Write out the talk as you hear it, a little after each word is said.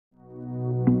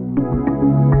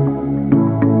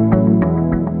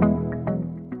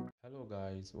Hello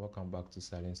guys, welcome back to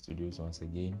Silent Studios once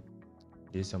again.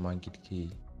 This is your man Kid K.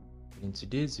 In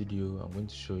today's video, I'm going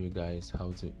to show you guys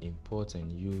how to import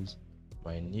and use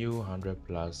my new 100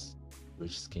 plus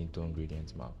rich skin tone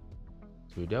gradient map.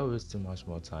 So without wasting much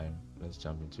more time, let's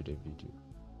jump into the video.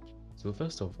 So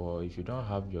first of all, if you don't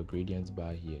have your gradient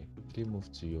bar here, quickly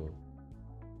move to your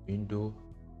window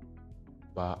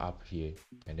bar up here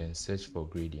and then search for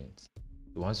gradient.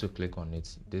 So once you click on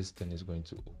it, this thing is going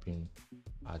to open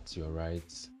at your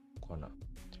right corner.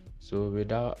 So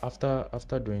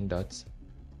after doing that,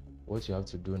 what you have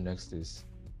to do next is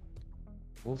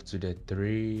move to the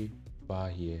 3 bar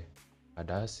here at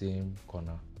that same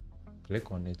corner,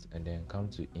 click on it and then come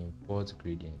to import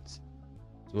gradients.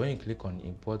 So when you click on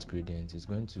import gradients, it's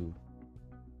going to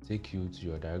take you to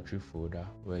your directory folder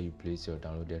where you place your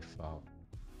downloaded file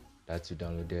that you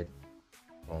downloaded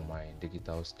from my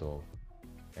digital store.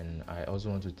 And I also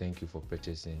want to thank you for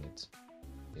purchasing it.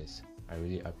 Yes, I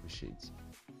really appreciate.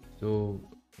 So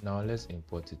now let's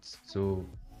import it. So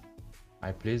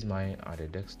I place mine at the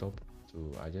desktop,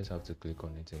 so I just have to click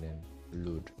on it and then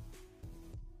load.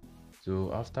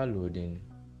 So after loading,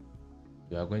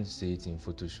 you are going to see it in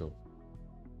Photoshop,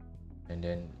 and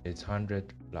then it's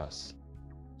 100 plus,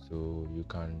 so you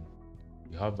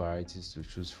have varieties to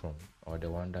choose from, or the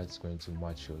one that's going to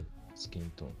match your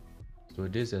skin tone. So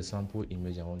this is a sample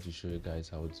image. I want to show you guys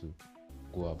how to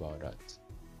go about that.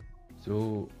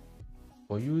 So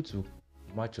for you to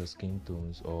match your skin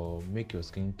tones or make your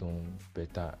skin tone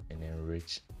better and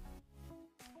enrich,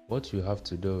 what you have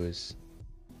to do is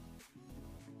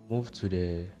move to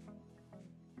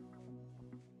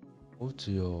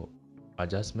your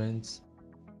adjustments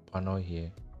panel here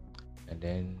and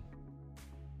then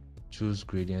choose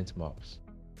gradient maps.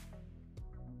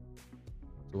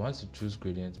 So once you choose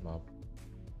gradient map,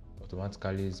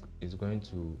 automatically it's going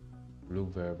to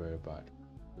look very bad.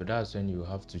 So that's when you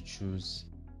have to choose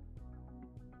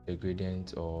the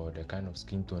gradient or the kind of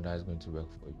skin tone that is going to work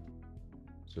for you.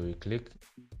 So you click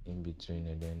in between,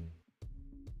 and then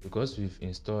because we've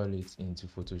installed it into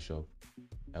Photoshop,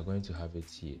 you're going to have it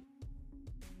here.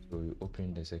 So you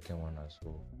open the second one as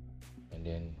well, and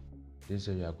then this is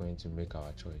where you are going to make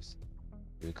our choice.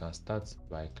 We can start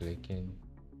by clicking,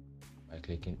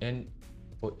 and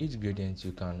for each gradient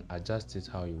you can adjust it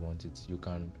how you want it. You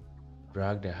can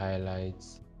drag the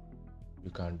highlights,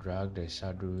 you can drag the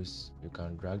shadows, you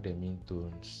can drag the mean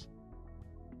tones.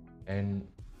 And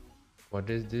for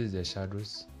this is the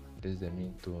shadows, this is the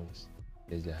mean tones,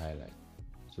 this is the highlight.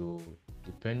 So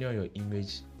depending on your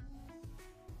image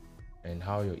and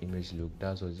how your image look,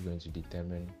 that's what's going to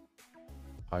determine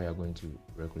how you're going to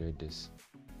regulate this.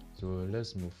 So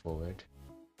let's move forward.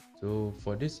 So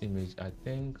for this image, I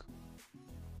think,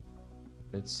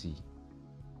 let's see,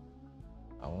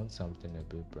 I want something a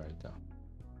bit brighter.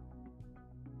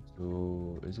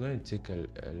 So it's going to take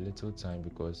a little time,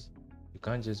 because you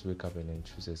can't just wake up and then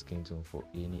choose a skin tone for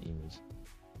any image.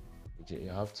 You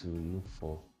have to look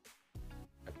for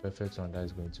a perfect one that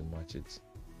is going to match it.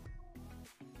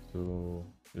 So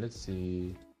let's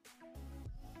say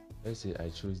I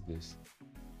choose this,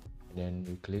 and then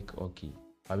you click OK.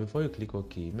 But before you click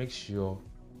OK, make sure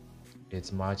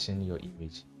it's matching your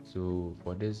image. So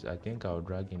for this, I think I'll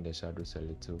drag in the shadows a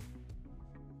little,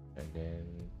 and then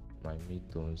my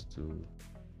midtones to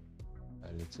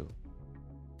a little,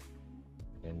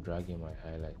 and then drag in my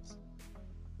highlights.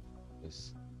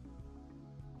 Yes,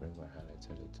 bring my highlights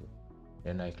a little.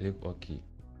 Then I click OK.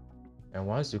 And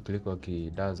once you click OK,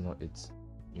 that's not it.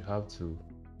 You have to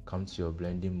come to your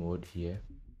blending mode here,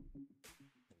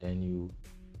 then you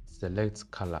select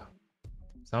color.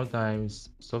 Sometimes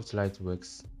soft light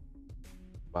works,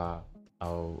 but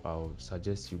I'll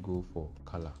suggest you go for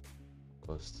color,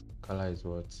 because color is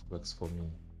what works for me,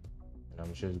 and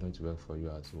I'm sure it's going to work for you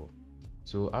as well.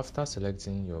 So after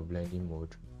selecting your blending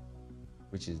mode,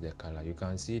 which is the color, you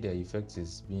can see the effect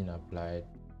is being applied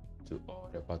to all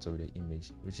the parts of the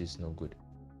image, which is no good.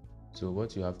 So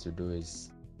what you have to do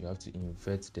is you have to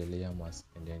invert the layer mask,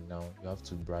 and then now you have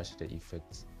to brush the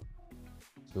effect.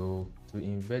 So to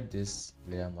invert this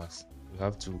layer mask, you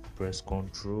have to press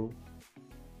Ctrl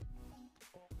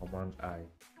or Command I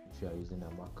if you are using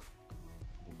a Mac,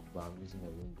 but I'm using a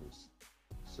Windows.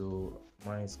 So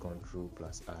mine is Ctrl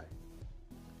plus I.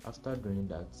 After doing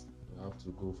that, you have to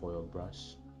go for your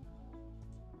brush.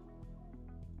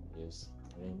 Yes,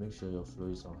 and then make sure your flow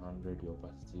is on 100, your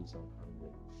opacity is on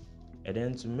 100. And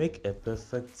then to make a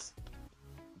perfect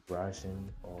brushing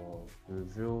or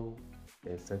reveal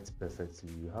the effect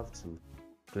perfectly, you have to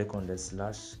click on the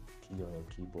slash key on your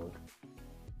keyboard,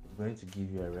 it's going to give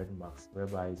you a red mark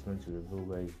whereby it's going to reveal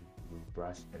where you've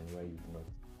brushed and where you've not.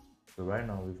 So right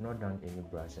now we've not done any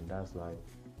brushing, that's why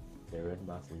the red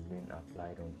mark is being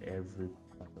applied on every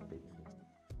part of the image.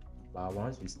 But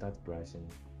once we start brushing,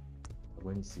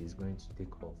 you're going to see it's going to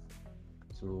take off.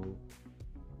 So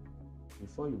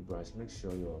before you brush, make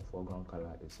sure your foreground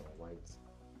color is on white.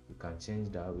 You can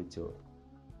change that with your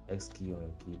X key on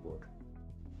your keyboard.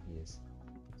 Yes,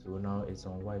 so now it's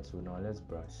on white, so now let's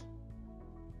brush.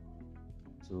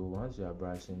 So once you are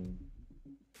brushing,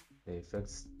 the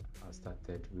effects have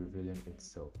started revealing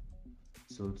itself.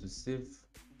 So to save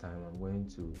time, I'm going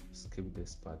to skip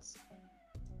this part,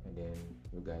 and then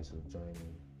you guys will join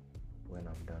me when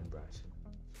I'm done brushing.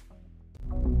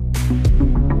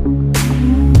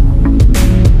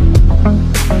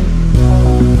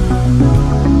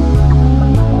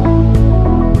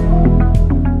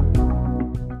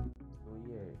 So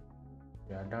yeah,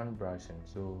 we are done brushing.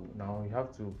 So now you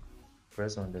have to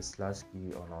press on the slash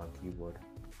key on our keyboard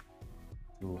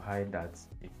to hide that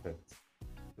effect.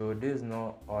 So this is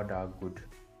not all that good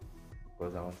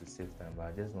because I want to save time, but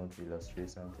I just want to illustrate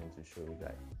something to show you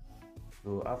guys.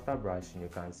 So after brushing, you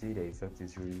can see the effect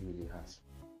is really harsh.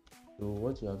 So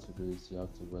what you have to do is you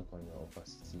have to work on your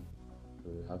opacity. So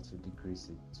you have to decrease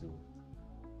it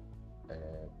to a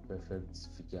perfect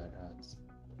figure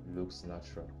that looks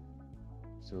natural.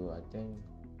 So I think,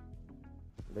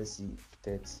 let's see,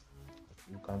 30.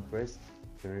 You can press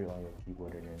 3 on your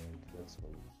keyboard and then it works for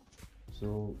you.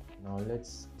 So now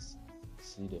let's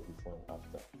see the before and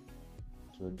after.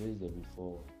 So this is the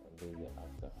before and this is the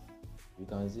after. You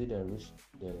can see the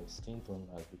skin tone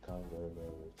has become very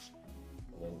rich,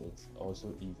 and then it's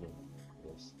also even.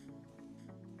 Yes.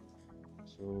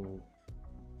 So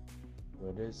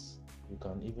for this, you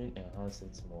can even enhance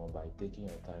it more by taking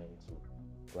your time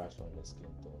to brush on the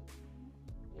skin tone.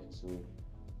 Yeah. So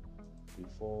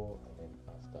before and then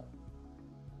after.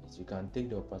 Yes, you can take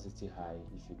the opacity high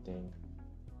if you think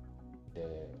the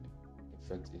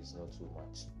effect is not too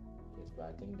much. Yes, but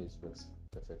I think this works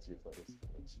perfectly for this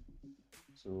image.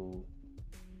 So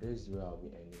this is where I'll be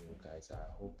ending you guys. I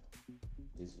hope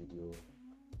this video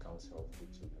becomes helpful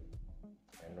to you,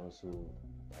 and also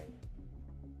my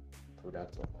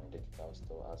product on my digital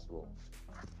store as well.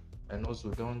 And also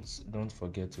don't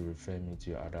forget to refer me to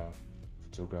your other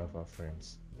photographer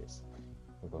friends. Yes,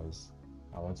 because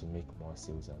I want to make more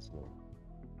sales as well.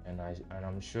 And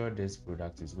I'm sure this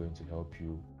product is going to help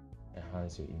you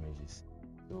enhance your images.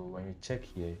 So when you check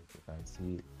here, you can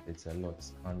see it's a lot,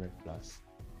 100 plus.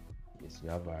 Yes, you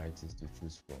have varieties to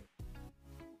choose from.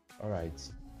 Alright,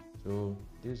 so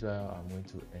this is where I'm going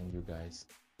to end you guys.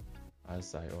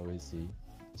 As I always say,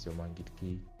 it's your man Git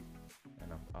K,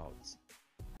 and I'm out.